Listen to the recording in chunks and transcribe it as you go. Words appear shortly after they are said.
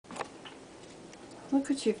Look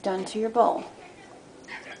what you've done to your bowl.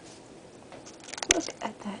 Look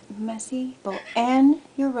at that messy bowl and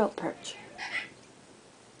your rope perch.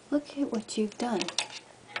 Look at what you've done.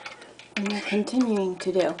 And you're continuing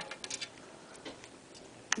to do.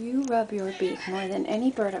 You rub your beak more than any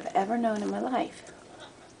bird I've ever known in my life.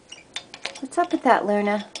 What's up with that,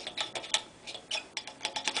 Luna?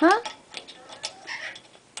 Huh?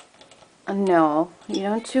 No, you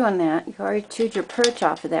don't chew on that. You already chewed your perch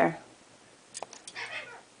off of there.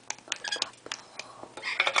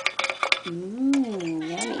 Mmm,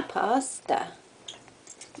 yummy pasta.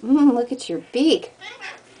 Mmm, look at your beak.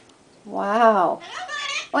 Wow.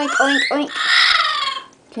 Oink, oink, oink.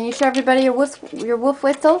 Can you show everybody your wolf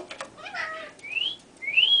whistle?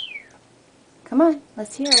 Come on,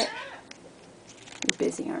 let's hear it. You're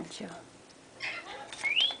busy, aren't you?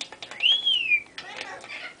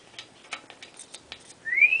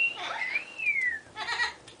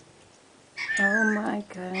 Oh my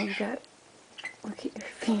God, you got, look at your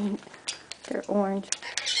feet. They're orange.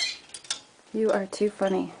 You are too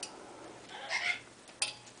funny.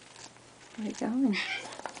 Where are you going?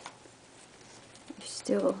 You're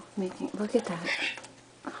still making, look at that.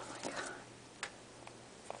 Oh my God.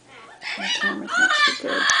 My camera's not too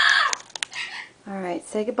good. Alright,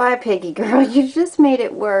 say goodbye, piggy girl. You just made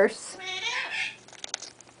it worse.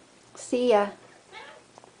 See ya.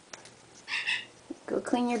 Go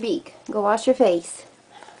clean your beak. Go wash your face.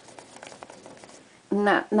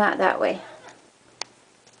 Not that way.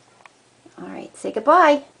 Alright, say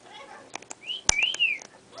goodbye.